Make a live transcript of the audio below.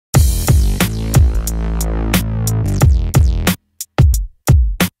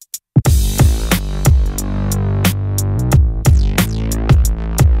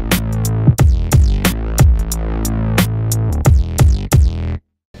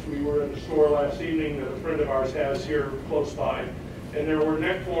store last evening that a friend of ours has here close by, and there were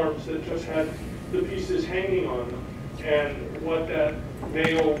neck forms that just had the pieces hanging on them. And what that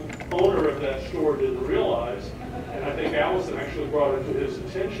male owner of that store didn't realize, and I think Allison actually brought it to his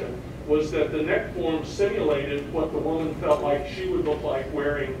attention, was that the neck form simulated what the woman felt like she would look like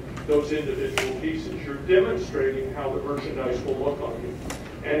wearing those individual pieces. You're demonstrating how the merchandise will look on you.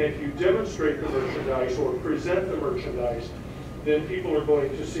 And if you demonstrate the merchandise or present the merchandise, then people are going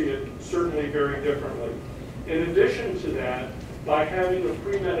to see it certainly very differently. In addition to that, by having a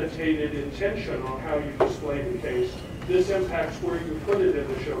premeditated intention on how you display the case, this impacts where you put it in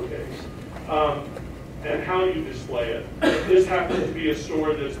the showcase and how you display it. This happens to be a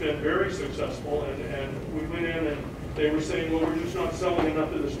store that's been very successful, and we went in and they were saying, well, we're just not selling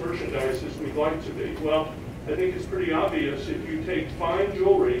enough of this merchandise as we'd like to be. Well, I think it's pretty obvious if you take fine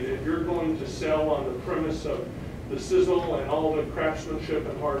jewelry that you're going to sell on the premise of the sizzle and all the craftsmanship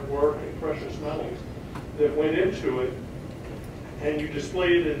and hard work and precious metals that went into it, and you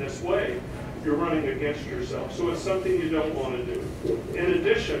display it in this way, you're running against yourself. So it's something you don't want to do. In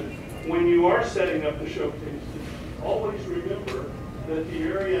addition, when you are setting up the showcase, always remember that the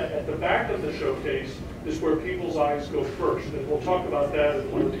area at the back of the showcase is where people's eyes go first. And we'll talk about that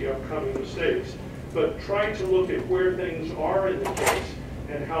in one of the upcoming mistakes. But try to look at where things are in the case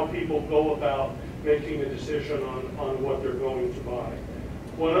and how people go about making a decision on what they're going to buy.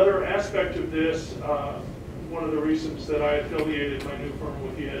 One other aspect of this, one of the reasons that I affiliated my new firm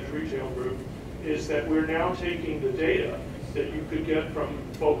with the Edge Retail Group, is that we're now taking the data that you could get from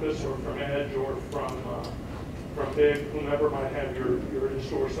Focus or from Edge or from Big, whomever might have your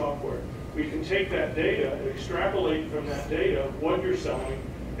in-store software. We can take that data and extrapolate from that data what you're selling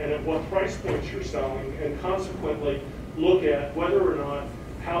and at what price points you're selling, and consequently look at whether or not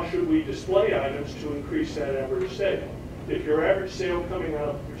how should we display items to increase that average sale. If your average sale coming out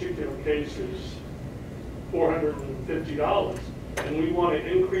of a particular case is $450, and we want to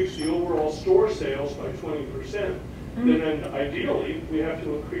increase the overall store sales by 20%, then ideally we have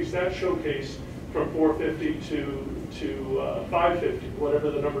to increase that showcase from $450 to $550,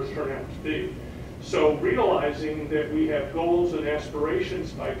 whatever the numbers turn out to be. So realizing that we have goals and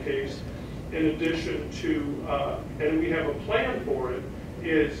aspirations by case, in addition to, and we have a plan for it,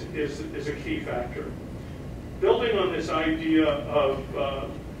 is a key factor. Building on this idea of,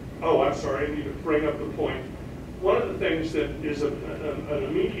 oh, I'm sorry, I need to bring up the point. One of the things that is an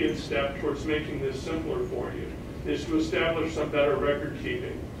immediate step towards making this simpler for you is to establish some better record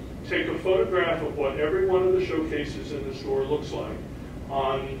keeping. Take a photograph of what every one of the showcases in the store looks like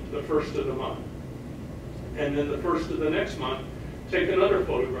on the first of the month. And then the first of the next month, take another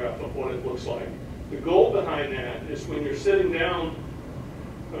photograph of what it looks like. The goal behind that is when you're sitting down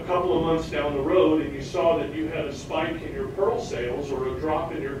a couple of months down the road and you saw that you had a spike in your pearl sales or a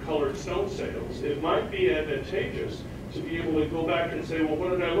drop in your colored stone sales, it might be advantageous to be able to go back and say, well, what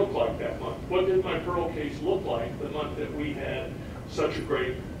did I look like that month? What did my pearl case look like the month that we had such a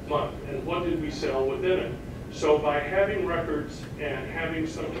great month? And what did we sell within it? So by having records and having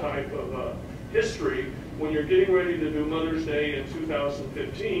some type of history, when you're getting ready to do Mother's Day in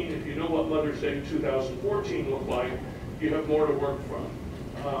 2015, if you know what Mother's Day in 2014 looked like, you have more to work from.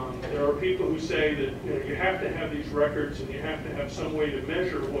 There are people who say that you have to have these records and you have to have some way to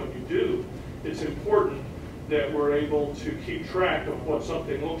measure what you do. It's important that we're able to keep track of what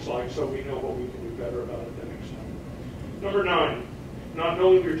something looks like so we know what we can do better about it the next time. Number 9, not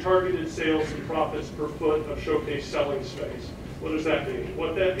knowing your targeted sales and profits per foot of showcase selling space. What does that mean?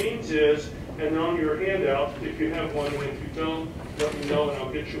 What that means is, and on your handout, if you have one, and if you don't, let me know and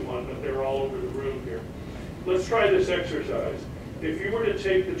I'll get you one, but they're all over the room here. Let's try this exercise. If you were to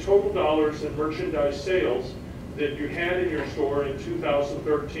take the total dollars in merchandise sales that you had in your store in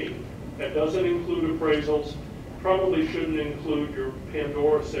 2013, that doesn't include appraisals, probably shouldn't include your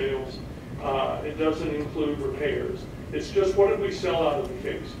Pandora sales, it doesn't include repairs. It's just what did we sell out of the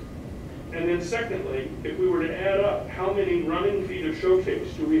case. And then secondly, if we were to add up how many running feet of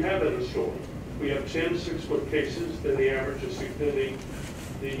showcase do we have in the store? We have 10 6-foot cases, then the average is,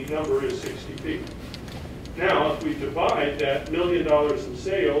 the number is 60 feet. Now, if we divide that $1 million in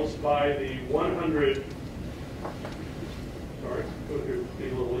sales by the 100, sorry, go here, be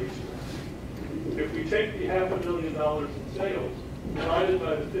a little easier. If we take the $500,000 in sales, divided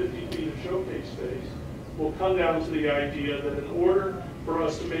by the 50 feet of showcase space, we'll come down to the idea that in order for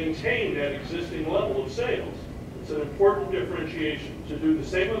us to maintain that existing level of sales, it's an important differentiation. To do the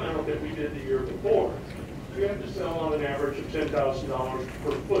same amount that we did the year before, we have to sell on an average of $10,000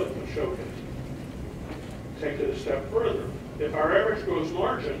 per foot of showcase. Take it a step further. If our average gross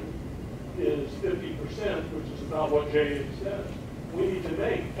margin is 50%, which is about what Jay said, we need to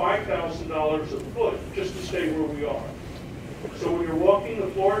make $5,000 a foot just to stay where we are. So when you're walking the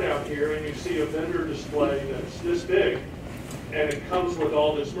floor down here and you see a vendor display that's this big, and it comes with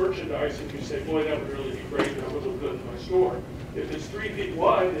all this merchandise, and you say, boy, that would really be great, that would look good in my store. If it's 3 feet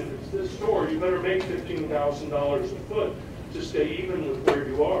wide and it's this store, you better make $15,000 a foot to stay even with where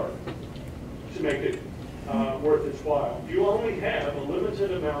you are to make it worth its while. You only have a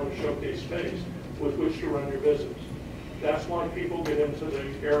limited amount of showcase space with which to run your business. That's why people get into the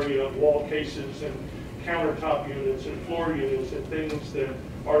area of wall cases and countertop units and floor units and things that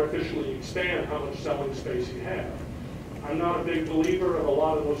artificially expand how much selling space you have. I'm not a big believer of a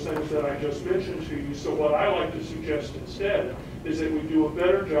lot of those things that I just mentioned to you, so what I like to suggest instead is that we do a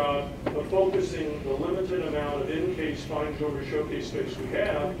better job of focusing the limited amount of in-case fine jewelry showcase space we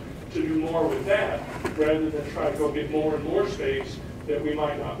have to do more with that, rather than try to go get more and more space that we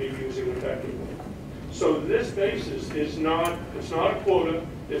might not be using effectively. So this basis is not, it's not a quota,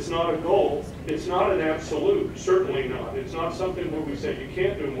 it's not a goal, it's not an absolute, certainly not. It's not something where we say you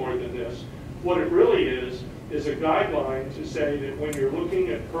can't do more than this. What it really is a guideline to say that when you're looking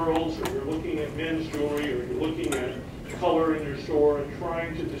at pearls, or you're looking at men's jewelry, or you're looking at color in your store and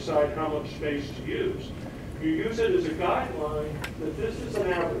trying to decide how much space to use, you use it as a guideline that this is an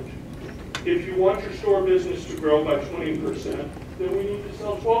average. If you want your store business to grow by 20%, then we need to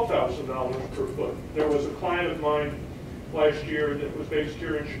sell $12,000 per foot. There was a client of mine last year that was based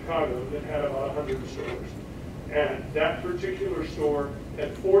here in Chicago that had about 100 stores. And that particular store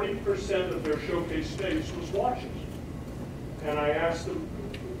had 40% of their showcase space was watches. And I asked the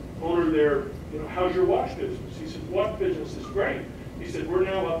owner there, you know, how's your watch business? He said, watch business is great. He said, we're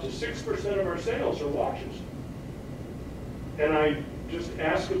now up to 6% of our sales are watches. And I just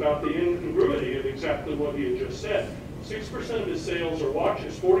asked about the incongruity of exactly what he had just said. 6% of his sales are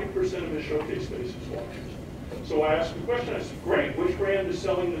watches, 40% of his showcase space is watches. So I asked the question, I said, great, which brand is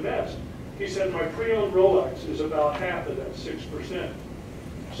selling the best? He said, my pre-owned Rolex is about half of that 6%.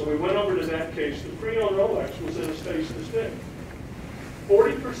 So we went over to that case. The pre-owned Rolex was in a space this big.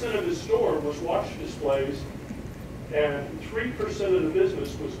 40% of his store was watch displays, and 3% of the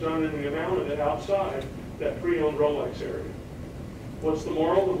business was done in the amount of it outside that pre-owned Rolex area. What's the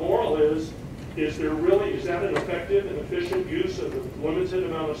moral? The moral is that an effective and efficient use of the limited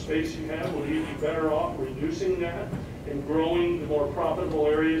amount of space you have? Will you be better off reducing that and growing the more profitable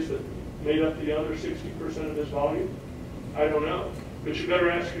areas that made up the other 60% of this volume? I don't know. But you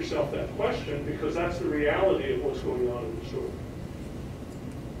better ask yourself that question, because that's the reality of what's going on in the store.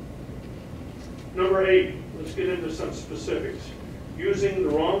 Number 8, let's get into some specifics. Using the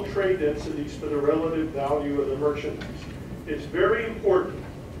wrong trade densities for the relative value of the merchandise. It's very important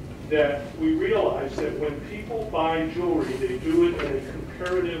that we realize that when people buy jewelry, they do it in a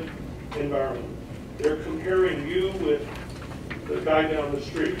comparative environment. They're comparing you with the guy down the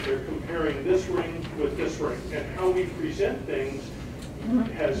street. They're comparing this ring with this ring. And how we present things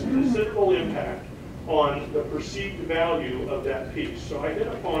has considerable impact on the perceived value of that piece. So I hit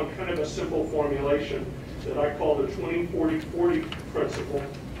upon kind of a simple formulation that I call the 20-40-40 principle.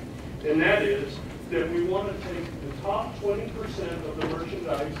 And that is that we want to take the top 20% of the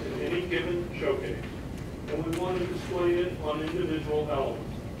merchandise in any given showcase, and we want to display it on individual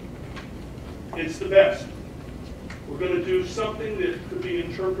elements. It's the best. We're going to do something that could be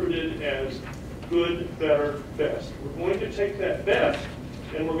interpreted as good, better, best. We're going to take that best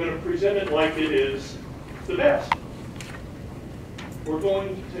and we're going to present it like it is the best. We're going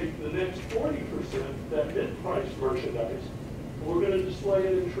to take the next 40%, that mid-price merchandise, and we're going to display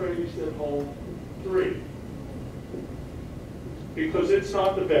it in trays that hold 3. Because it's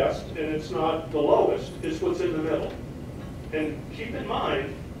not the best and it's not the lowest, it's what's in the middle. And keep in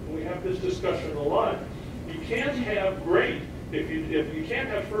mind, we have this discussion a lot, you can't have great if you can't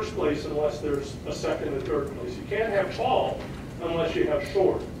have first place unless there's a second and third place. You can't have tall unless you have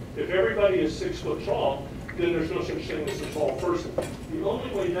short. If everybody is 6 foot tall, then there's no such thing as a tall person. The only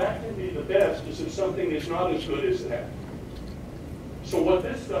way that can be the best is if something is not as good as that. So what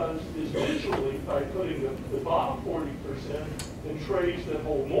this does is visually, by putting the bottom 40% in trays that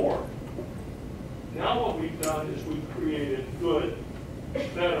hold more, now what we've done is we've created good,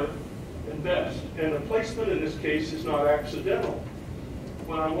 better, and best. And the placement in this case is not accidental.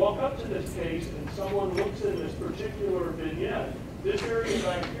 When I walk up to this case and someone looks in this particular vignette, this area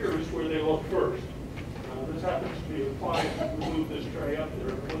back here is where they look first. This happens to be a client who moved this tray up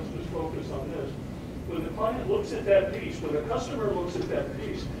there, but let's just focus on this. When the client looks at that piece, when the customer looks at that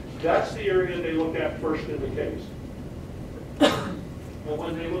piece, that's the area they look at first in the case. And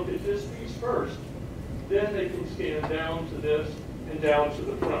when they look at this piece first, then they can scan down to this and down to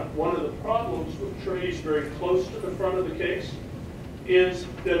the front. One of the problems with trays very close to the front of the case is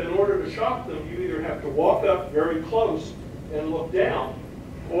that in order to shop them, you either have to walk up very close and look down,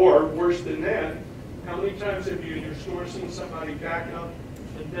 or worse than that, how many times have you in your store seen somebody back up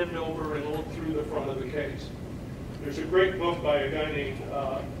and bend over and look through the front of the case? There's a great book by a guy named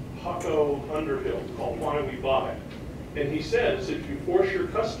Hucko Underhill called Why We Buy. And he says if you force your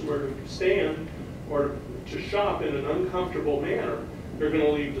customer to stand or to shop in an uncomfortable manner, they're going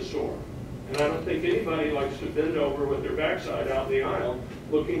to leave the store. And I don't think anybody likes to bend over with their backside out in the aisle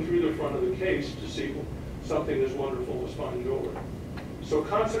looking through the front of the case to see something as wonderful as fine jewelry. So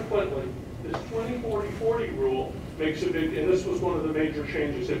consequently, this 20-40-40 rule makes a big, and this was one of the major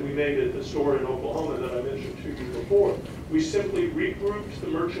changes that we made at the store in Oklahoma that I mentioned to you before. We simply regrouped the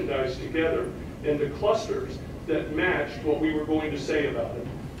merchandise together into clusters that matched what we were going to say about it.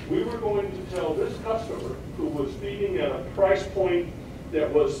 We were going to tell this customer who was feeding at a price point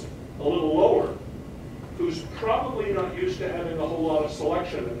that was a little lower, who's probably not used to having a whole lot of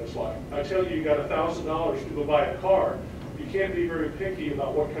selection in his life. I tell you, you got $1,000 to go buy a car. You can't be very picky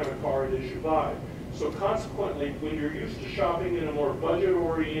about what kind of car it is you buy. So consequently, when you're used to shopping in a more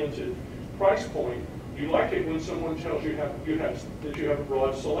budget-oriented price point, you like it when someone tells you that you have a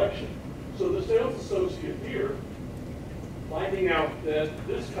broad selection. So the sales associate here, finding out that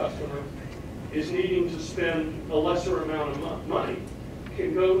this customer is needing to spend a lesser amount of money,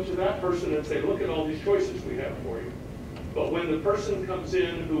 can go to that person and say, look at all these choices we have for you. But when the person comes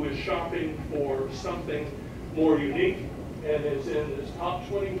in who is shopping for something more unique and is in this top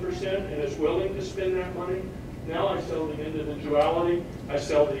 20% and is willing to spend that money, now I sell the individuality, I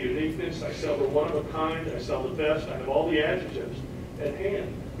sell the uniqueness, I sell the one-of-a-kind, I sell the best, I have all the adjectives at hand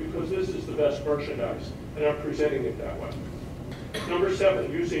because this is the best merchandise and I'm presenting it that way. Number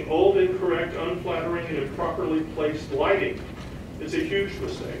 7, using old, incorrect, unflattering, and improperly placed lighting. It's a huge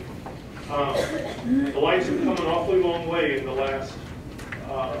mistake. The lights have come an awfully long way in the last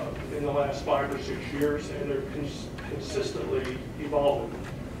 5 or 6 years, and they're consistently evolving.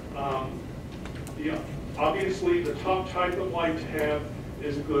 Obviously, the top type of light to have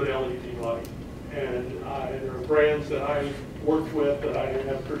is a good LED light, and there are brands that I've worked with that I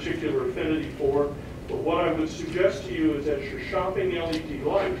have particular affinity for. But what I would suggest to you is as you're shopping LED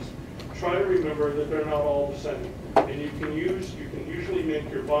lights, try to remember that they're not all the same. And you can usually make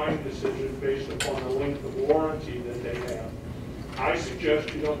your buying decision based upon the length of warranty that they have. I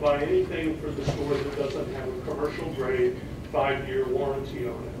suggest you don't buy anything for the store that doesn't have a commercial grade 5-year warranty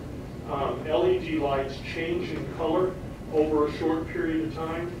on it. LED lights change in color over a short period of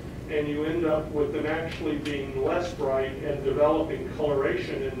time, and you end up with them actually being less bright and developing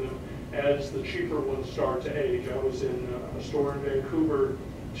coloration in them as the cheaper ones start to age. I was in a store in Vancouver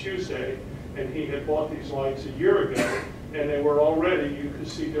Tuesday, and he had bought these lights a year ago, and they were already, you could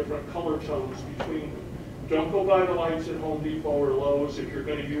see different color tones between them. Don't go buy the lights at Home Depot or Lowe's if you're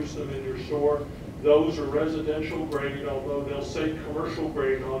going to use them in your store. Those are residential grade, although they'll say commercial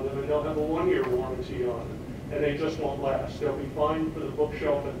grade on them, and they'll have a 1-year warranty on them, and they just won't last. They'll be fine for the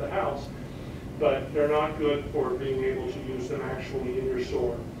bookshelf at the house, but they're not good for being able to use them actually in your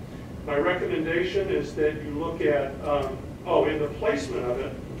store. My recommendation is that you look at, in the placement of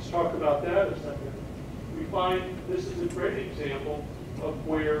it, let's talk about that a second. We find this is a great example of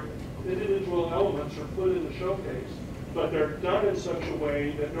where individual elements are put in the showcase, but they're done in such a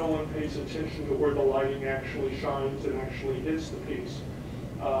way that no one pays attention to where the lighting actually shines and actually hits the piece.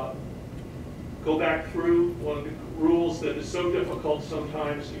 Go back through one of the rules that is so difficult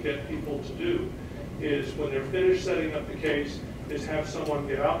sometimes to get people to do is when they're finished setting up the case, is have someone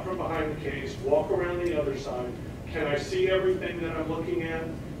get out from behind the case, walk around the other side. Can I see everything that I'm looking at?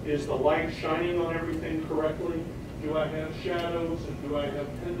 Is the light shining on everything correctly? Do I have shadows, and do I have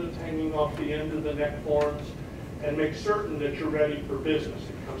pendants hanging off the end of the neck forms? And make certain that you're ready for business.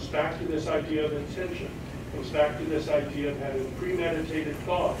 It comes back to this idea of intention. It comes back to this idea of having premeditated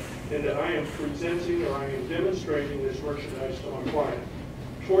thought, and that I am presenting or I am demonstrating this merchandise to my client.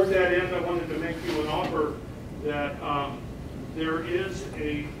 Toward that end, I wanted to make you an offer that there is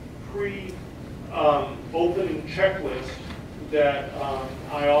a pre-opening checklist that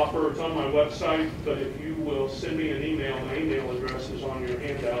I offer. It's on my website, but if you will send me an email, my email address is on your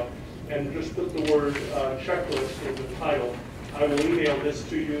handout, and just put the word checklist in the title. I will email this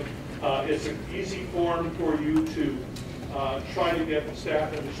to you. It's an easy form for you to try to get the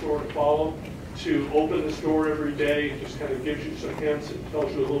staff in the store to follow, to open the store every day. It just kind of gives you some hints. It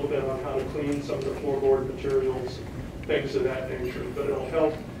tells you a little bit on how to clean some of the floorboard materials, things of that nature, but it'll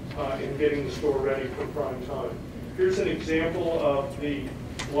help in getting the store ready for prime time. Here's an example of the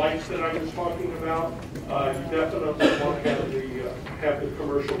lights that I was talking about. You definitely want to have the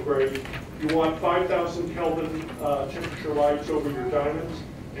commercial grade You want 5,000 Kelvin temperature lights over your diamonds,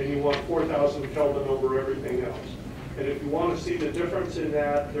 and you want 4,000 Kelvin over everything else. And if you want to see the difference in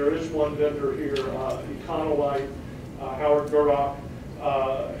that, there is one vendor here, Econolight, Howard Burdock,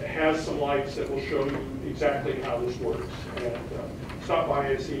 has some lights that will show you exactly how this works. And stop by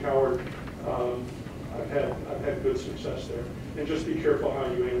and see Howard. I've had good success there. And just be careful how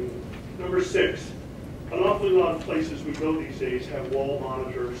you aim them. Number 6, an awfully lot of places we go these days have wall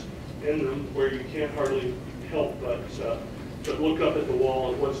monitors in them where you can't hardly help but look up at the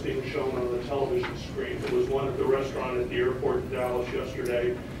wall at what's being shown on the television screen. There was one at the restaurant at the airport in Dallas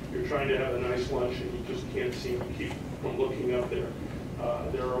yesterday. You're trying to have a nice lunch and you just can't seem to keep from looking up there.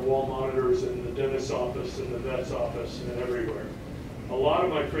 There are wall monitors in the dentist's office, in the vet's office, and everywhere. A lot of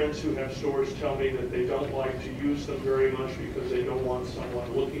my friends who have stores tell me that they don't like to use them very much because they don't want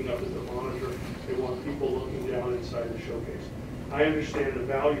someone looking up at the monitor. They want people looking down inside the showcase. I understand the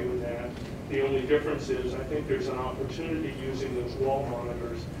value in that. The only difference is I think there's an opportunity using those wall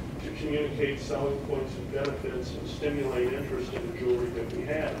monitors to communicate selling points and benefits and stimulate interest in the jewelry that we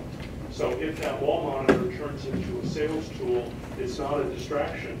have. So if that wall monitor turns into a sales tool, it's not a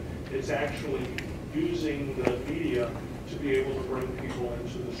distraction. It's actually using the media to be able to bring people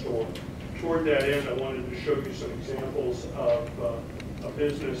into the store. Toward that end, I wanted to show you some examples of a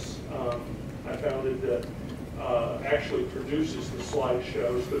business I founded that actually produces the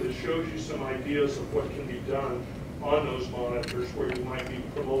slideshows, but it shows you some ideas of what can be done on those monitors where you might be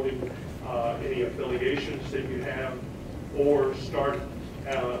promoting any affiliations that you have, or start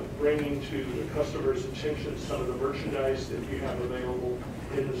bringing to the customer's attention some of the merchandise that you have available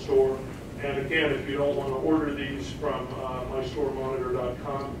in the store. And again, if you don't want to order these from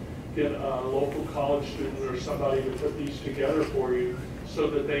instoremag.com, get a local college student or somebody to put these together for you so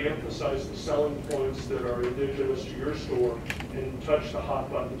that they emphasize the selling points that are indigenous to your store and touch the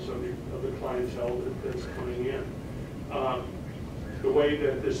hot buttons of the clientele that's coming in. The way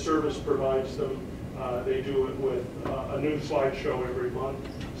that this service provides them, they do it with a new slideshow every month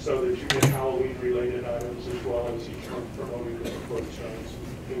so that you get Halloween-related items as well as each month promoting the quote signs,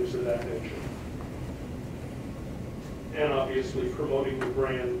 things of that nature. And obviously promoting the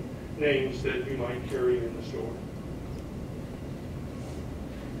brand names that you might carry in the store.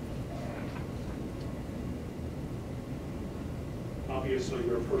 Obviously,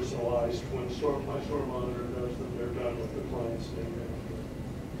 they're personalized. When my store monitor does them, they're done with the client's name.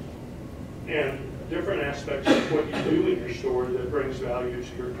 And different aspects of what you do in your store that brings value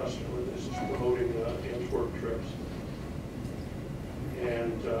to your customer. This is promoting the Antwerp trips.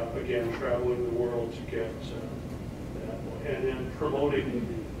 And again, traveling the world to get that. And then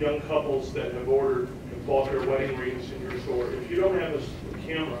promoting young couples that have ordered and bought their wedding rings in your store. If you don't have a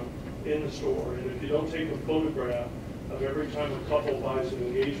camera in the store, and if you don't take a photograph of every time a couple buys an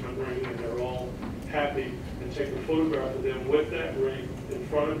engagement ring and they're all happy, and take a photograph of them with that ring in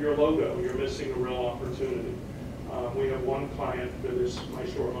front of your logo, you're missing a real opportunity. We have one client for this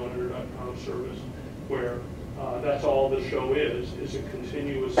instoremag.com service where that's all the show is a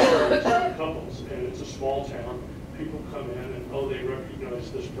continuous series of couples, and it's a small town. People come in and, oh, they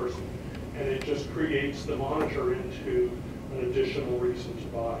recognize this person, and it just creates the monitor into an additional reason to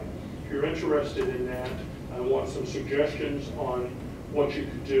buy. If you're interested in that, I want some suggestions on what you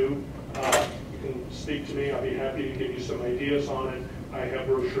could do. You can speak to me. I'll be happy to give you some ideas on it. I have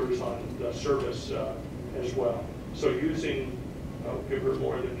brochures on the service as well. So using, I'll give her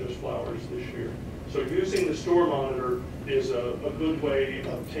more than just flowers this year. So using the store monitor is a good way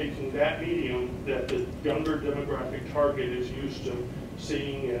of taking that medium that the younger demographic target is used to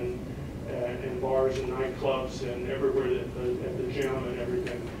seeing in bars and nightclubs and everywhere at the gym and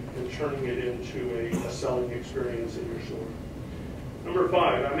everything, and turning it into a selling experience in your store. Number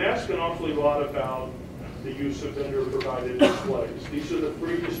 5, I'm asked an awfully lot about the use of vendor-provided displays. These are the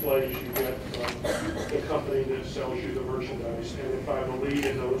free displays you get from the company that sells you the merchandise, and if I believe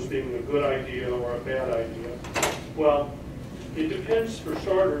in those being a good idea or a bad idea. Well, it depends, for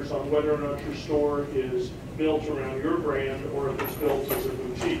starters, on whether or not your store is built around your brand or if it's built as a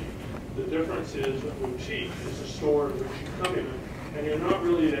boutique. The difference is a boutique is a store in which you come in and you're not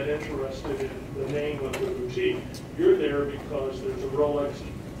really that interested in the name of the boutique. You're there because there's a Rolex.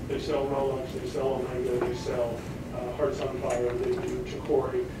 They sell Rolex, they sell Omega, they sell Hearts on Fire, they do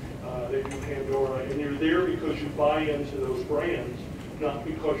Chicori, they do Pandora, and you're there because you buy into those brands, not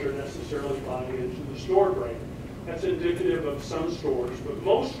because you're necessarily buying into the store brand. That's indicative of some stores, but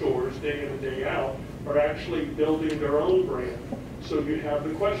most stores, day in and day out, are actually building their own brand. So you have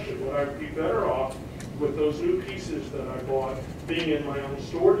the question, would I be better off with those new pieces that I bought being in my own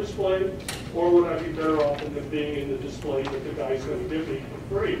store display, or would I be better off in them being in the display that the guy's going to give me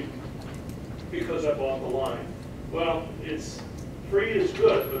for free because I bought the line. Well, free is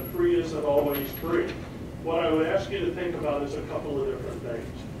good, but free isn't always free. What I would ask you to think about is a couple of different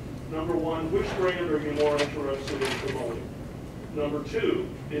things. Number one, which brand are you more interested in promoting? Number two,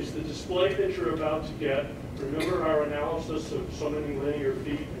 is the display that you're about to get, remember our analysis of so many linear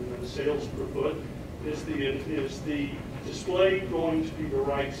feet and the sales per foot, is the display going to be the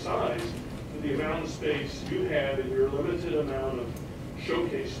right size for the amount of space you have in your limited amount of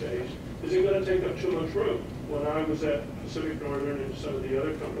showcase space? Is it going to take up too much room? When I was at Pacific Northern and some of the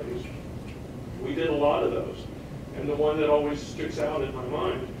other companies, we did a lot of those. And the one that always sticks out in my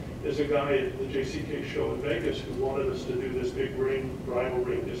mind is a guy at the JCK show in Vegas who wanted us to do this big bridal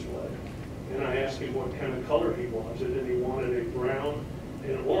ring display. And I asked him what kind of color he wanted, and he wanted a brown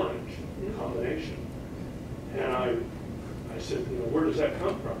and orange combination. And I said, where does that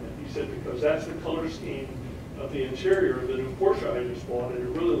come from? And he said, because that's the color scheme of the interior of the new Porsche I just bought, and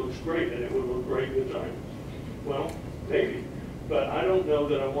it really looks great, and it would look great with diamonds. Well, maybe, but I don't know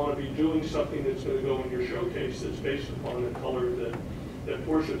that I want to be doing something that's going to go in your showcase that's based upon the color that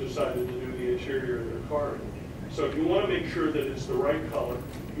Porsche decided to do the interior of their car in. So you want to make sure that it's the right color,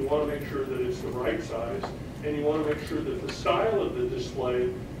 you want to make sure that it's the right size, and you want to make sure that the style of the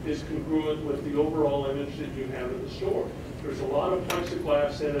display is congruent with the overall image that you have in the store. There's a lot of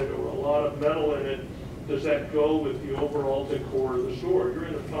plexiglass in it or a lot of metal in it. Does that go with the overall decor of the store? You're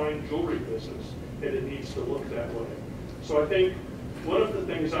in a fine jewelry business, and it needs to look that way. So I think one of the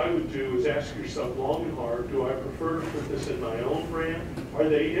things I would do is ask yourself long and hard, do I prefer to put this in my own brand? Are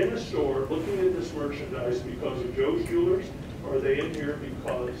they in the store looking at this merchandise because of Joe's Jewelers? Or are they in here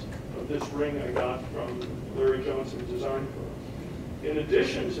because of this ring I got from Larry Johnson's design firm? In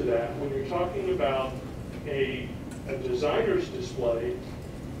addition to that, when you're talking about a designer's display,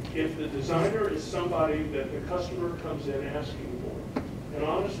 if the designer is somebody that the customer comes in asking for, and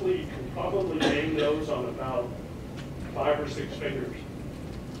honestly, you can probably name those on about 5 or 6 fingers.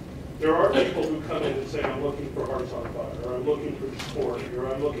 There are people who come in and say, I'm looking for Hearts on Fire, or I'm looking for sport,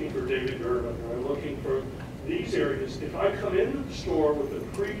 or I'm looking for David German, or I'm looking for these areas. If I come into the store with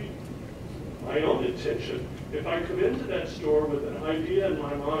my own intention, if I come into that store with an idea in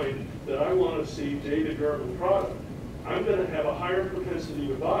my mind that I want to see David German product, I'm going to have a higher propensity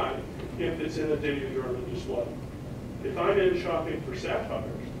to buy if it's in a David German display. If I'm in shopping for sapphires,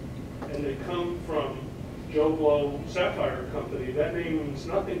 and they come from Joe Blow Sapphire Company, that name means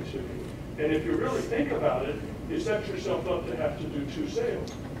nothing to me. And if you really think about it, you set yourself up to have to do 2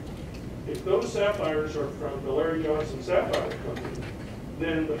 sales. If those sapphires are from the Larry Johnson Sapphire Company,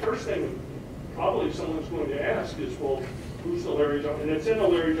 then the first thing probably someone's going to ask is, well, who's the Larry Johnson? And it's in a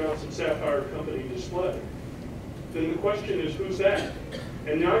Larry Johnson Sapphire Company display. Then the question is, who's that?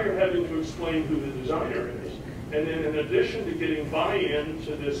 And now you're having to explain who the designer is. And then in addition to getting buy-in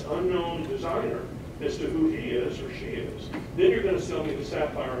to this unknown designer as to who he is or she is, then you're going to sell me the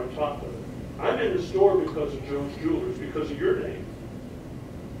sapphire on top of it. I'm in the store because of Joe's Jewelers, because of your name.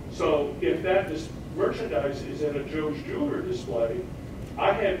 So if that merchandise is in a Joe's Jeweler display,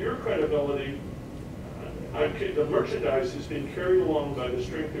 I have your credibility. The merchandise is being carried along by the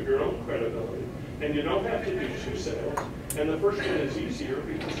strength of your own credibility. And you don't have to do 2 sales. And the first one is easier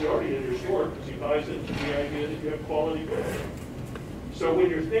because you're already in your store because he buys into the idea that you have quality goods. So when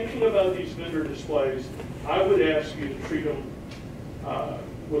you're thinking about these vendor displays, I would ask you to treat them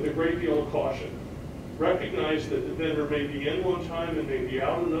with a great deal of caution. Recognize that the vendor may be in one time and may be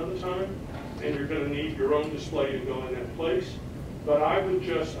out another time, and you're going to need your own display to go in that place. But I would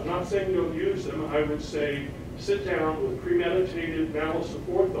I'm not saying don't use them, I would say sit down with premeditated malice of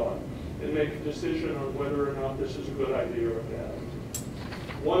forethought and make a decision on whether or not this is a good idea or a bad idea.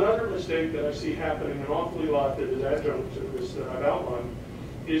 One other mistake that I see happening an awfully lot that is adjunct to this that I've outlined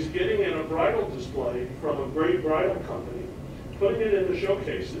is getting in a bridal display from a great bridal company, putting it in the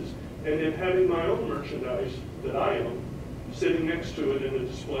showcases, and then having my own merchandise that I own sitting next to it in a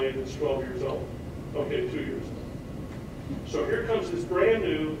display that's 12 years old. Okay, 2 years old. So here comes this brand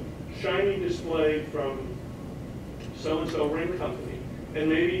new, shiny display from so-and-so ring company. And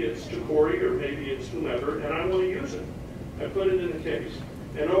maybe it's Corey or maybe it's whomever, and I want to use it. I put it in a case.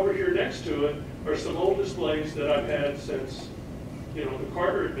 And over here next to it are some old displays that I've had since, the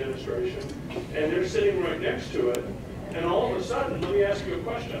Carter administration, and they're sitting right next to it. And all of a sudden, let me ask you a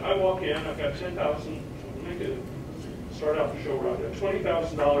question. I walk in, I've got start out the show right. I have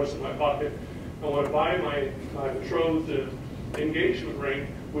 $20,000 in my pocket. I want to buy my betrothed engagement ring.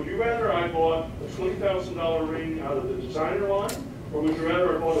 Would you rather I bought a $20,000 ring out of the designer line? Or would you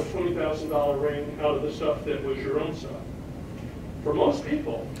rather I bought a $20,000 ring out of the stuff that was your own stuff? For most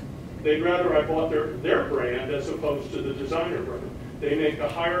people, they'd rather I bought their brand as opposed to the designer brand. They make a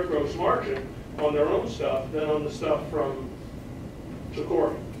higher gross margin, on their own stuff than on the stuff from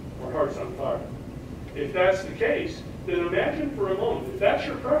Chicory or Hearts on Fire. If that's the case, then imagine for a moment, if that's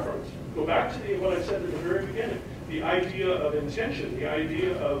your preference, go back to what I said at the very beginning, the idea of intention, the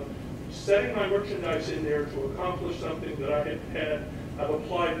idea of setting my merchandise in there to accomplish something that I've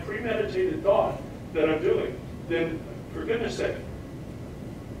applied premeditated thought that I'm doing, then for goodness sake,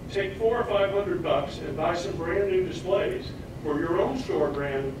 take $400 or $500 and buy some brand new displays for your own store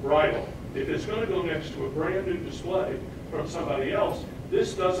brand rival. If it's going to go next to a brand new display from somebody else,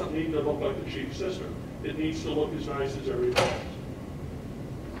 this doesn't need to look like a cheap sister. It needs to look as nice as everything else.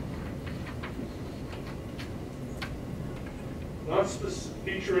 Not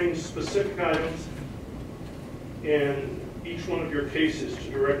featuring specific items in each one of your cases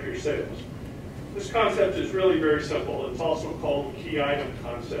to direct your sales. This concept is really very simple. It's also called the key item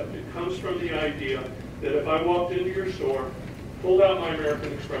concept. It comes from the idea that if I walked into your store, pulled out my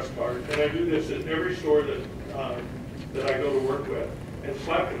American Express card, and I do this at every store that I go to work with, and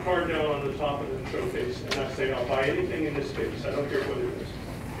slap the card down on the top of the showcase, and I say, I'll buy anything in this case. I don't care what it is.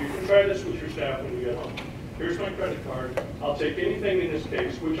 You can try this with your staff when you get home. Here's my credit card. I'll take anything in this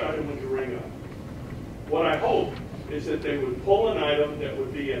case. Which item would you ring up? What I hope is that they would pull an item that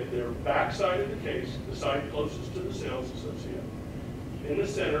would be at their back side of the case, the side closest to the sales associate, in the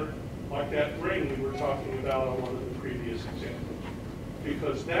center, like that ring we were talking about on one of the previous examples.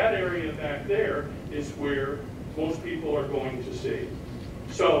 Because that area back there is where most people are going to see.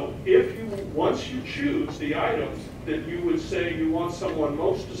 So if once you choose the items that you would say you want someone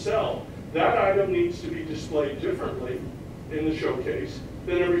most to sell, that item needs to be displayed differently in the showcase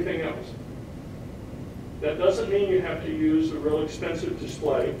than everything else. That doesn't mean you have to use a real expensive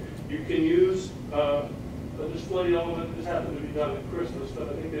display. You can use a display element that happened to be done at Christmas, but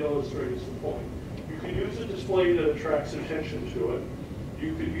I think it illustrates the point. You can use a display that attracts attention to it.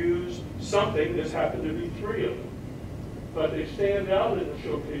 You could use something that's happened to be 3 of them. But they stand out in the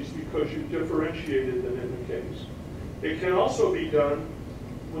showcase because you differentiated them in the case. It can also be done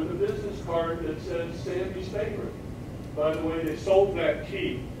with a business card that says Sandy's favorite. By the way, they sold that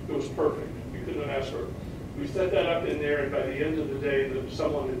key. It was perfect. You couldn't have asked for it. We set that up in there, and by the end of the day,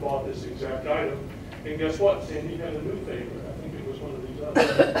 someone had bought this exact item. And guess what? Sandy had a new favorite. I think it was one of these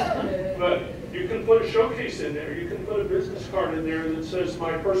others. But you can put a showcase in there. You can put a business card in there that says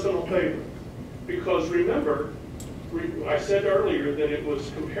my personal favorite. Because remember, I said earlier that it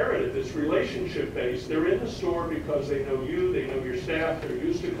was comparative. It's relationship-based. They're in the store because they know you, they know your staff, they're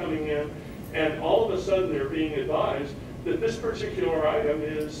used to coming in, and all of a sudden they're being advised that this particular item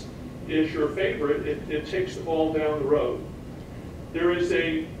is your favorite. It takes the ball down the road. There is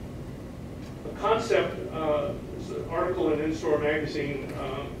a concept, an article in In-Store Magazine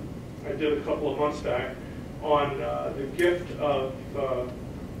I did a couple of months back on the gift of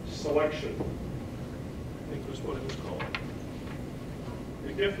selection. I think was what it was called.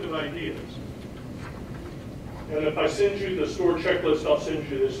 The gift of ideas. And if I send you the store checklist, I'll send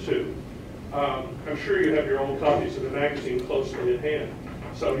you this too. I'm sure you have your own copies of the magazine closely at hand,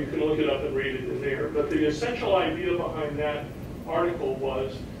 so you can look it up and read it in there. But the essential idea behind that article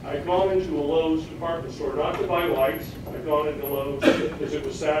was I'd gone into a Lowe's department store, not to buy lights. I'd gone into Lowe's because it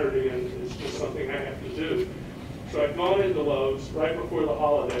was Saturday and it's just something I have to do. So I'd gone into Lowe's right before the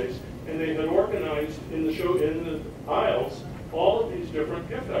holidays, and they had organized in the aisles all of these different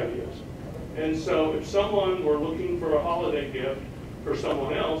gift ideas. And so if someone were looking for a holiday gift for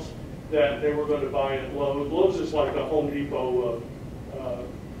someone else that they were going to buy at Lowe's, Lowe's is like a Home Depot of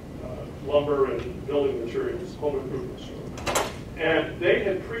lumber and building materials, home improvement store. And they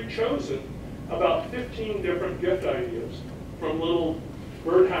had pre-chosen about 15 different gift ideas, from little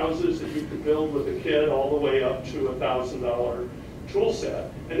birdhouses that you could build with a kid all the way up to a $1,000 tool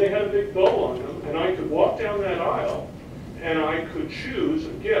set. And they had a big bow on them, and I could walk down that aisle and I could choose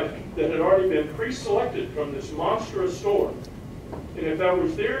a gift that had already been pre-selected from this monstrous store. And if I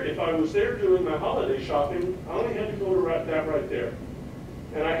was there doing my holiday shopping, I only had to go to that right there.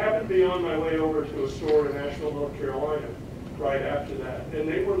 And I happened to be on my way over to a store in Asheville, North Carolina, right after that. And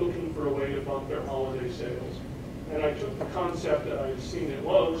they were looking for a way to bump their holiday sales. And I took the concept that I had seen at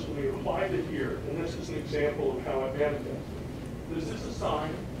Lowe's and we applied it here. And this is an example of how it manifested. This is a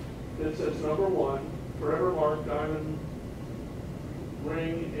sign that says number 1, Forever Mark Diamond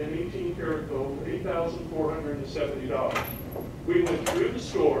Ring in 18 karat gold, $8,470. We went through the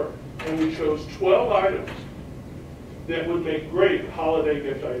store and we chose 12 items that would make great holiday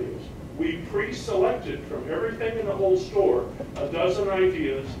gift ideas. We pre-selected from everything in the whole store a dozen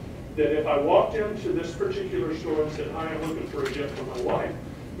ideas that if I walked into this particular store and said, hi, I'm looking for a gift for my wife,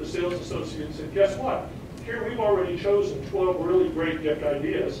 the sales associate said, guess what? Here we've already chosen 12 really great gift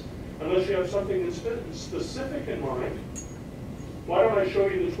ideas. unless you have something specific in mind. Why don't I show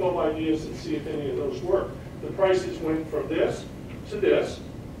you the 12 ideas and see if any of those work? The prices went from this to this,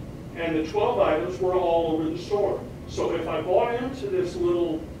 and the 12 items were all over the store. So if I bought into this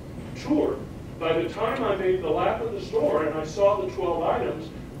little tour, by the time I made the lap of the store and I saw the 12 items,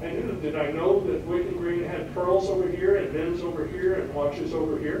 I knew that I know that Wick & Green had pearls over here and men's over here and watches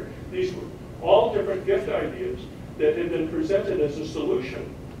over here. These were all different gift ideas that had been presented as a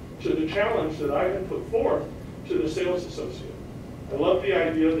solution to the challenge that I had put forth to the sales associate. I love the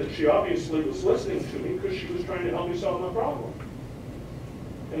idea that she obviously was listening to me because she was trying to help me solve my problem.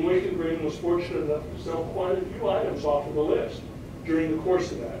 And Wick & Green was fortunate enough to sell quite a few items off of the list during the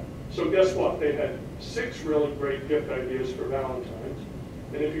course of that. So guess what? They had 6 really great gift ideas for Valentine's.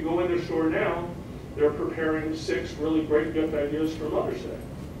 And if you go in their store now, they're preparing 6 really great gift ideas for Mother's Day.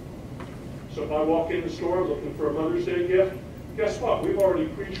 So if I walk in the store looking for a Mother's Day gift, guess what? We've already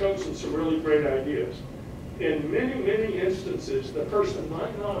pre-chosen some really great ideas. In many, many instances, the person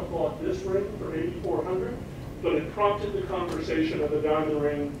might not have bought this ring for $8,400, but it prompted the conversation of a diamond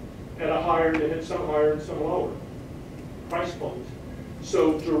ring at a higher, to hit some higher and some lower price points.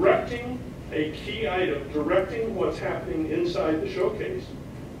 So directing a key item, directing what's happening inside the showcase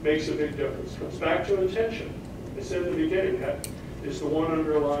makes a big difference. Comes back to intention. I said in the beginning, that is the one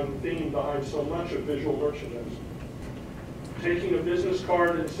underlying theme behind so much of visual merchandising. Taking a business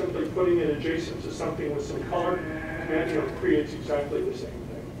card and simply putting it adjacent to something with some color, creates exactly the same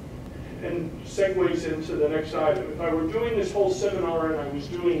thing. And segues into the next item. If I were doing this whole seminar and I was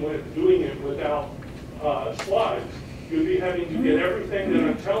doing it without slides, you'd be having to get everything that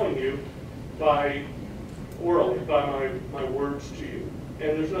I'm telling you by orally, by my words to you.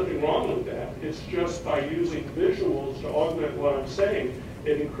 And there's nothing wrong with that. It's just by using visuals to augment what I'm saying,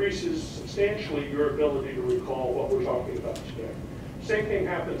 it increases substantially your ability to recall what we're talking about today. Same thing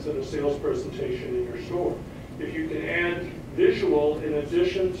happens in a sales presentation in your store. If you can add visual in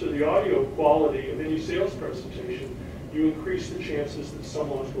addition to the audio quality of any sales presentation, you increase the chances that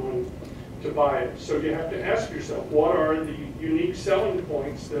someone's going to buy it. So you have to ask yourself, what are the unique selling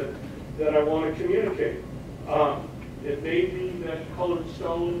points that I want to communicate? It may be that colored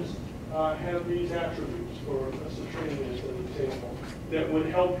stones have these attributes, or a citrine as an example, that would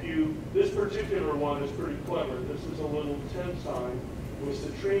help you. This particular one is pretty clever. This is a little 10 sign with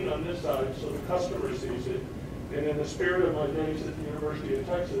citrine on this side so the customer sees it. And in the spirit of my days at the University of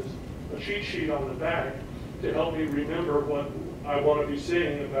Texas, a cheat sheet on the back to help me remember what I want to be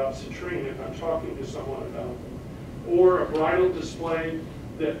saying about citrine if I'm talking to someone about them. Or a bridal display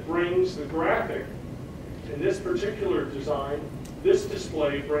that brings the graphic. In this particular design, this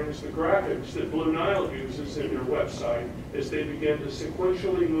display brings the graphics that Blue Nile uses in their website as they begin to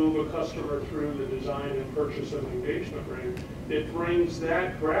sequentially move a customer through the design and purchase of an engagement ring. It brings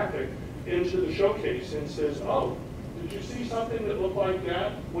that graphic into the showcase and says, oh, did you see something that looked like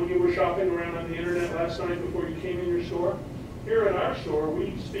that when you were shopping around on the internet last night before you came in your store? Here in our store,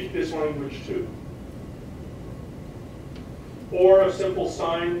 we speak this language too. Or a simple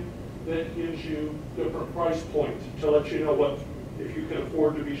sign that gives you different price points to let you know what, if you can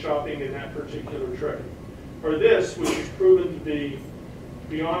afford to be shopping in that particular trade. Or this, which is proven to be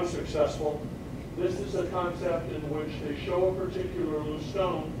beyond successful. This is a concept in which they show a particular loose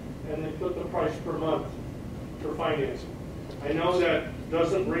stone and they put the price per month for financing. I know that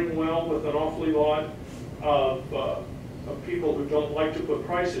doesn't ring well with an awfully lot of people who don't like to put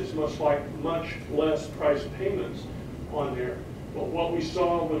prices, much less price payments on there. But what we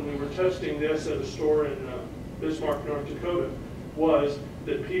saw when we were testing this at a store in Bismarck, North Dakota, was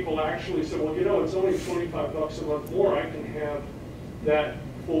that people actually said, well, you know, it's only 25 bucks a month more. I can have that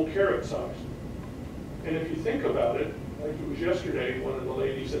full carat size. And if you think about it, like it was yesterday, one of the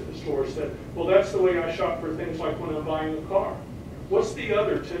ladies at the store said, well, that's the way I shop for things like when I'm buying a car. What's the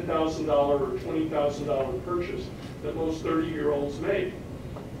other $10,000 or $20,000 purchase that most 30-year-olds make?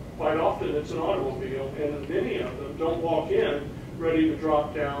 Quite often it's an automobile, and many of them don't walk in ready to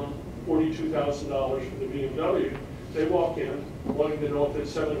drop down $42,000 for the BMW. They walk in wanting to know if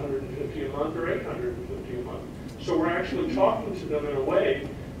it's $750 a month or $850 a month. So we're actually talking to them in a way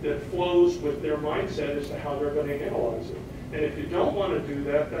that flows with their mindset as to how they're going to analyze it. And if you don't want to do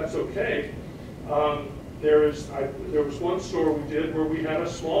that, that's okay. There was one store we did where we had a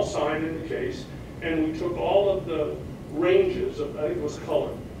small sign in the case, and we took all of the ranges of, I think it was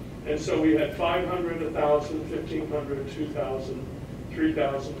color. And so we had 500, 1,000, 1,500, 2,000,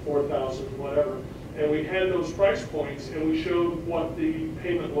 3,000, 4,000, whatever. And we had those price points, and we showed what the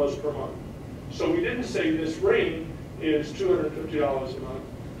payment was per month. So we didn't say this ring is $250 a month,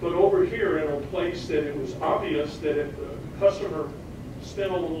 but over here in a place that it was obvious that if the customer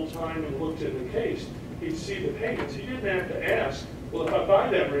spent a little time and looked in the case, he'd see the payments. He didn't have to ask, well, if I buy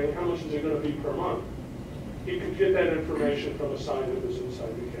that ring, how much is it going to be per month? He could get that information from a sign that was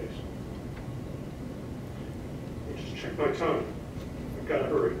inside the case. I just checked my time. I've got to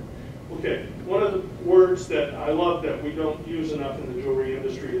hurry. Okay, one of the words that I love that we don't use enough in the jewelry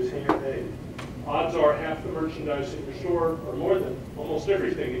industry is handmade. Odds are half the merchandise in your store, or more than almost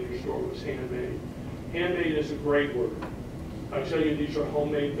everything in your store, was handmade. Handmade is a great word. If I tell you these are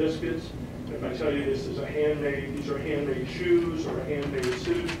homemade biscuits, if I tell you these are handmade shoes or a handmade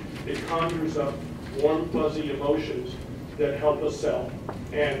suit, it conjures up warm, fuzzy emotions that help us sell.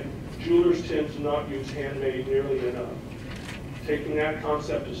 And jewelers tend to not use handmade nearly enough. Taking that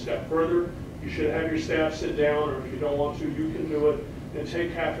concept a step further, you should have your staff sit down, or if you don't want to, you can do it, and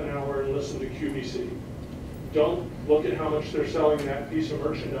take half an hour and listen to QVC. Don't look at how much they're selling that piece of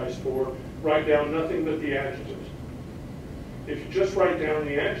merchandise for. Write down nothing but the adjectives. If you just write down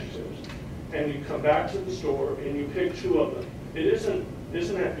the adjectives, and you come back to the store and you pick two of them, isn't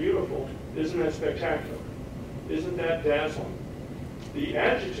that beautiful? Isn't that spectacular? Isn't that dazzling? The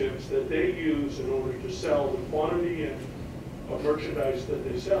adjectives that they use in order to sell the quantity of merchandise that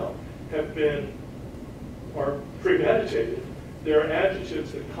they sell are premeditated. They're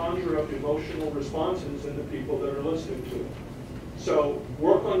adjectives that conjure up emotional responses in the people that are listening to it. So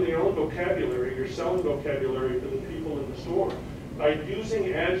work on your own vocabulary, your selling vocabulary for the people in the store, by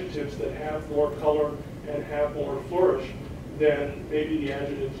using adjectives that have more color and have more flourish than maybe the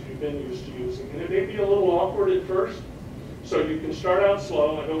adjectives you've been used to using. And it may be a little awkward at first, so you can start out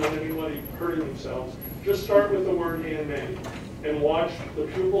slow. I don't want anybody hurting themselves. Just start with the word handmade and watch the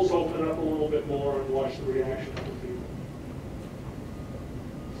pupils open up a little bit more and watch the reaction of the people.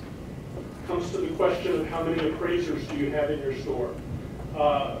 Comes to the question of how many appraisers do you have in your store?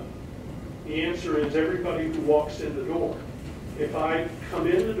 The answer is everybody who walks in the door. If I come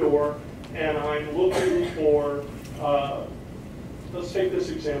in the door and I'm looking for, let's take this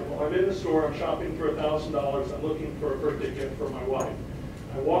example. I'm in the store, I'm shopping for $1,000, I'm looking for a birthday gift for my wife.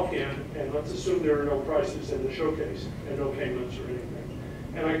 I walk in, and let's assume there are no prices in the showcase and no payments or anything.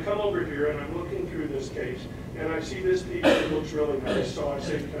 And I come over here and I'm looking through this case, and I see this piece that looks really nice, so I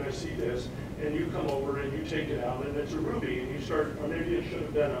say, can I see this? And you come over and you take it out, and it's a ruby, and you start, or maybe it should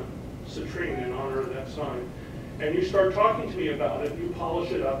have been a citrine in honor of that sign. And you start talking to me about it, you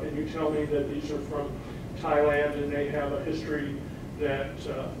polish it up, and you tell me that these are from Thailand, and they have a history that,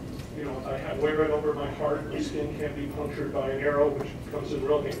 if I wear it over my heart, my skin can't be punctured by an arrow, which comes in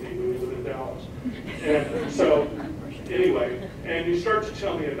real handy when you live in Dallas. And so, anyway, and you start to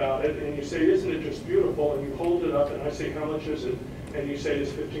tell me about it, and you say, isn't it just beautiful? And you hold it up, and I say, how much is it? And you say,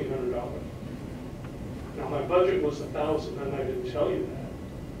 it's $1,500. Now, my budget was $1,000, and I didn't tell you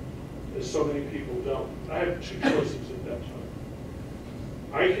that, as so many people don't. I have two choices at that time.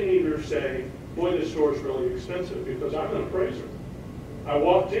 I can either say, boy, this store is really expensive, because I'm an appraiser. I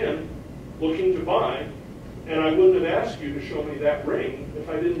walked in looking to buy, and I wouldn't have asked you to show me that ring if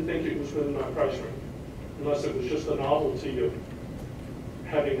I didn't think it was within my price range, unless it was just the novelty of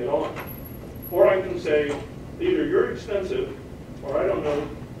having it on. Or I can say, either you're expensive, or I don't know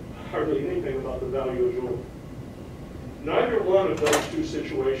hardly anything about the value of jewelry. Neither one of those two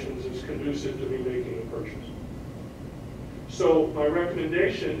situations is conducive to me making a purchase. So my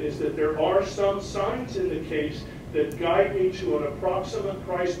recommendation is that there are some signs in the case that guide me to an approximate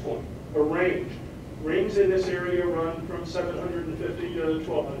price point, a range. Rings in this area run from $750 to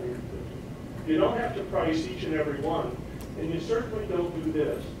 $1,250. You don't have to price each and every one, and you certainly don't do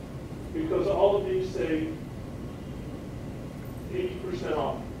this, because all of these say 80%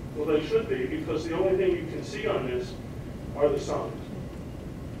 off. Well, they should be, because the only thing you can see on this are the signs.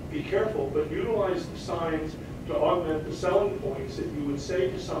 Be careful, but utilize the signs to augment the selling points that you would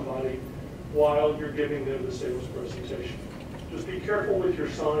say to somebody while you're giving them the sales presentation. Just be careful with your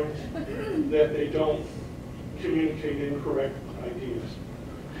signs that they don't communicate incorrect ideas.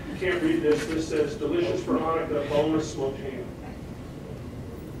 You can't read this. This says, delicious for Hanukkah, boneless smoked ham.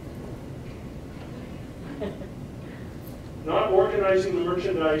 Not organizing the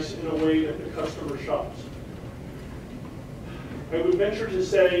merchandise in a way that the customer shops. I would venture to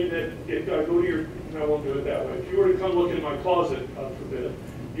say that if I go to your, I won't do it that way, if you were to come look in my closet, God forbid,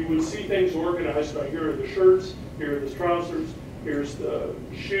 you would see things organized by here are the shirts, here are the trousers, here's the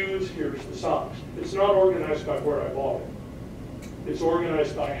shoes, here's the socks. It's not organized by where I bought it. It's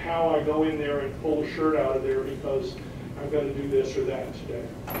organized by how I go in there and pull a shirt out of there because I'm going to do this or that today.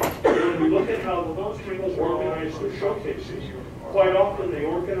 When we look at how most people organize their showcases, quite often they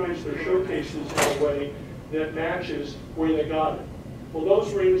organize their showcases in a way that matches where they got it. Well,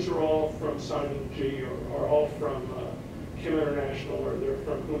 those rings are all from Simon G. or are all from Kim International or they're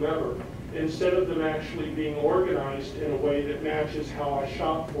from whomever, instead of them actually being organized in a way that matches how I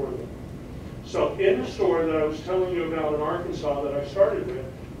shop for them. So in the store that I was telling you about in Arkansas that I started with,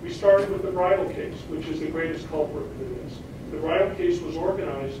 we started with the bridal case, which is the greatest culprit for this. The bridal case was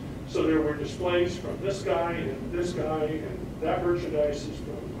organized so there were displays from this guy, and that merchandise is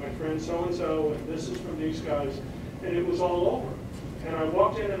from my friend so-and-so, and this is from these guys, and it was all over. And I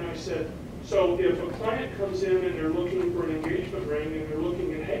walked in and I said, so if a client comes in and they're looking for an engagement ring and they're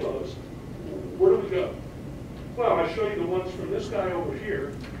looking at halos, where do we go? Well, I show you the ones from this guy over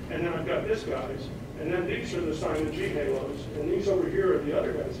here, and then I've got this guy's, and then these are the Simon G halos, and these over here are the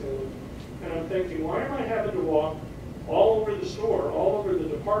other guy's halos. And I'm thinking, why am I having to walk all over the store, all over the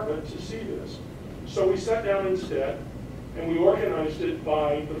department to see this? So we sat down instead, and we organized it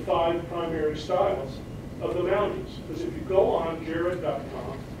by the 5 primary styles of the Mounties. Because if you go on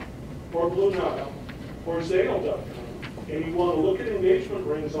Jared.com, or Blue Nile, or Zale.com, and you want to look at engagement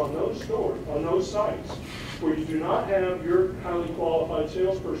rings on those stores, on those sites, where you do not have your highly qualified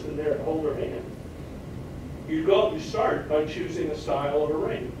salesperson there to hold their hand, you start by choosing a style of a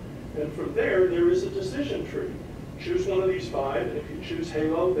ring. And from there is a decision tree. Choose one of these 5, and if you choose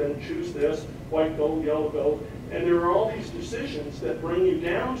halo, then choose this, white gold, yellow gold, and there are all these decisions that bring you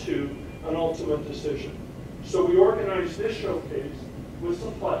down to an ultimate decision. So we organized this showcase with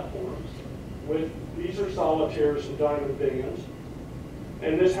some platforms, these are solitaires and diamond bands,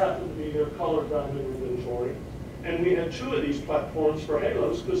 and this happened to be their colored diamond inventory. And we had 2 of these platforms for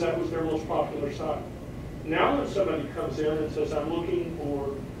halos because that was their most popular style. Now when somebody comes in and says, I'm looking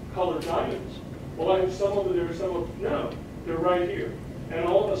for colored diamonds, well, I have some over there, no, they're right here. And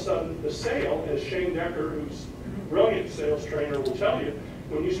all of a sudden, the sale, as Shane Decker, who's a brilliant sales trainer, will tell you,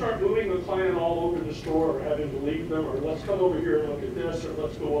 when you start moving the client all over the store or having to leave them, or let's come over here and look at this, or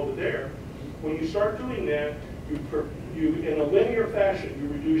let's go over there, when you start doing that, you in a linear fashion, you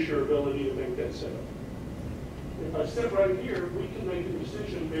reduce your ability to make that sale. If I sit right here, we can make a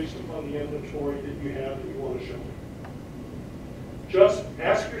decision based upon the inventory that you have that you want to show. Just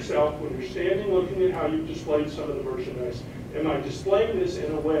ask yourself, when you're standing looking at how you've displayed some of the merchandise, am I displaying this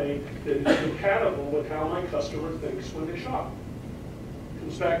in a way that is compatible with how my customer thinks when they shop? It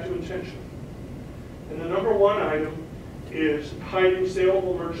comes back to intention. And the number 1 item is hiding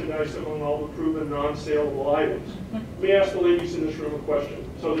saleable merchandise among all the proven non-saleable items. Let me ask the ladies in this room a question.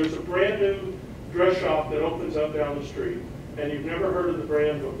 So there's a brand new dress shop that opens up down the street, and you've never heard of the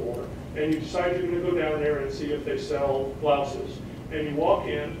brand before, and you decide you're going to go down there and see if they sell blouses. And you walk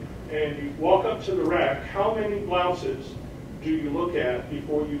in, and you walk up to the rack. How many blouses do you look at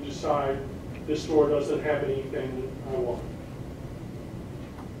before you decide this store doesn't have anything I want?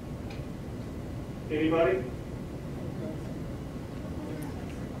 Anybody?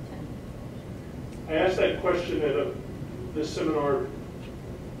 I asked that question at this seminar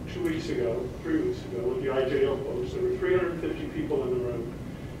 3 weeks ago, with the IJO folks. There were 350 people in the room,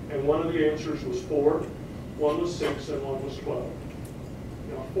 and one of the answers was 4, one was 6, and one was 12.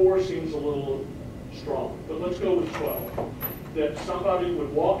 Now, 4 seems a little strong, but let's go with 12. That somebody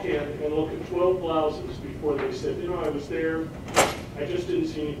would walk in and look at 12 blouses before they said, you know, I was there, I just didn't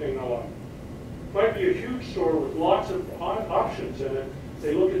see anything I liked. Might be a huge store with lots of options in it.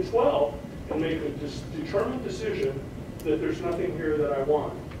 They look at 12 and make a determined decision that there's nothing here that I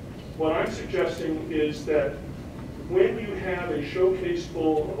want. What I'm suggesting is that when you have a showcase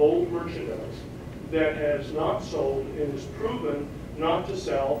full of old merchandise that has not sold and is proven not to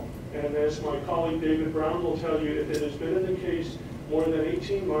sell, and as my colleague David Brown will tell you, if it has been in the case more than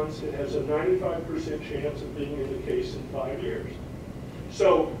 18 months, it has a 95% chance of being in the case in 5 years.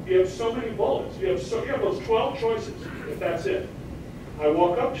 So you have so many bullets. You have those 12 choices, if that's it. I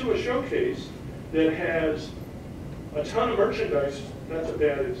walk up to a showcase that has a ton of merchandise. That's a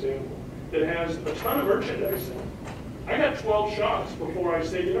bad example. That has a ton of merchandise in it. I got 12 shots before I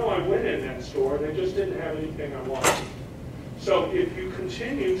say, you know, I went in that store and they just didn't have anything I wanted. So if you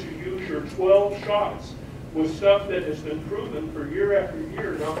continue to use your 12 shots with stuff that has been proven for year after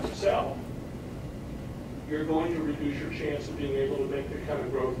year not to sell, you're going to reduce your chance of being able to make the kind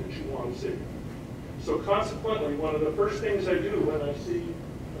of growth that you want to see. So consequently, one of the first things I do when I see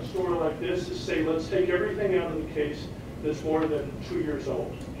a store like this is say, let's take everything out of the case that's more than 2 years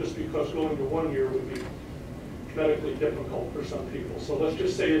old, just because going to 1 year would be medically difficult for some people. So let's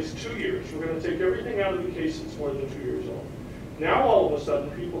just say it's 2 years. We're going to take everything out of the case that's more than 2 years old. Now all of a sudden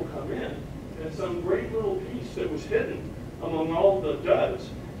people come in, and some great little piece that was hidden among all the duds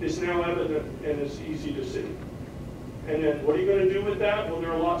is now evident and is easy to see. And then what are you going to do with that? Well,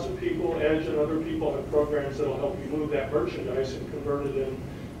 there are lots of people, Edge and other people have programs that will help you move that merchandise and convert it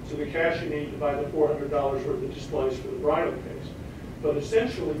to the cash you need to buy the $400 worth of displays for the bridal case. But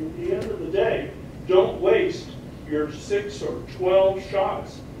essentially, at the end of the day, don't waste your 6 or 12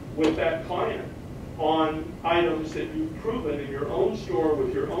 shots with that client on items that you've proven in your own store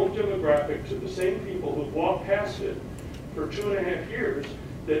with your own demographic to the same people who've walked past it for 2.5 years,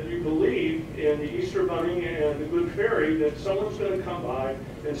 that you believe in the Easter Bunny and the Good Fairy, that someone's going to come by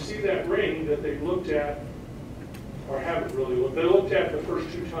and see that ring that they looked at, or haven't really looked. They looked at the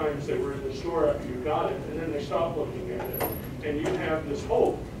first 2 times they were in the store after you got it, and then they stopped looking at it. And you have this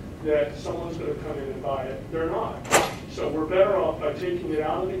hope that someone's going to come in and buy it. They're not. So we're better off by taking it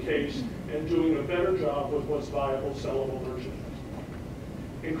out of the case and doing a better job with what's viable, sellable merchandise.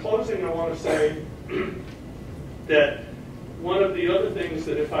 In closing, I want to say that one of the other things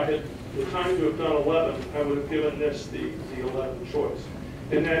that if I had the time to have done 11, I would have given this the 11th choice.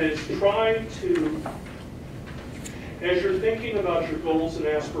 And that is try to, as you're thinking about your goals and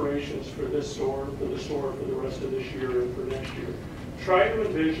aspirations for this store, for the store for the rest of this year and for next year, try to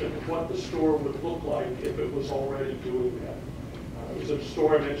envision what the store would look like if it was already doing that. There was a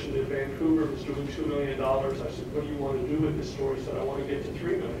store I mentioned in Vancouver was doing $2 million. I said, what do you want to do with this store? He said, I want to get to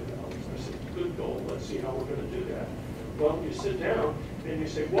 $3 million. I said, good goal. Let's see how we're going to do that. Well, you sit down and you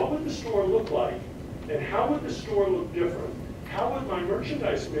say, what would the store look like? And how would the store look different? How would my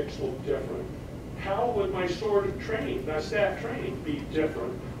merchandise mix look different? How would my store training, my staff training be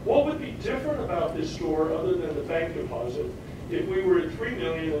different? What would be different about this store other than the bank deposit if we were at $3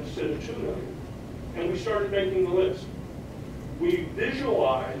 million instead of $2 million? And we started making the list. We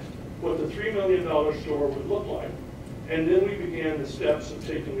visualized what the $3 million store would look like. And then we began the steps of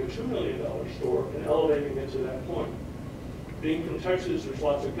taking a $2 million store and elevating it to that point. Being from Texas, there's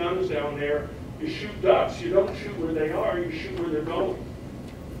lots of guns down there. You shoot ducks. You don't shoot where they are, you shoot where they're going.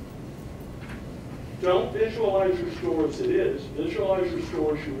 Don't visualize your store as it is. Visualize your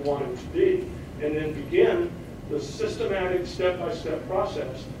store as you want it to be. And then begin the systematic step-by-step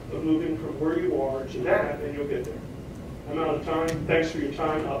process of moving from where you are to that, and you'll get there. I'm out of time. Thanks for your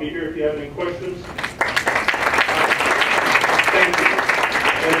time. I'll be here if you have any questions. Thank you.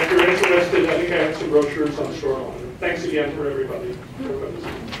 And if you're interested, I think I have some brochures on store owner. Thanks again for everybody.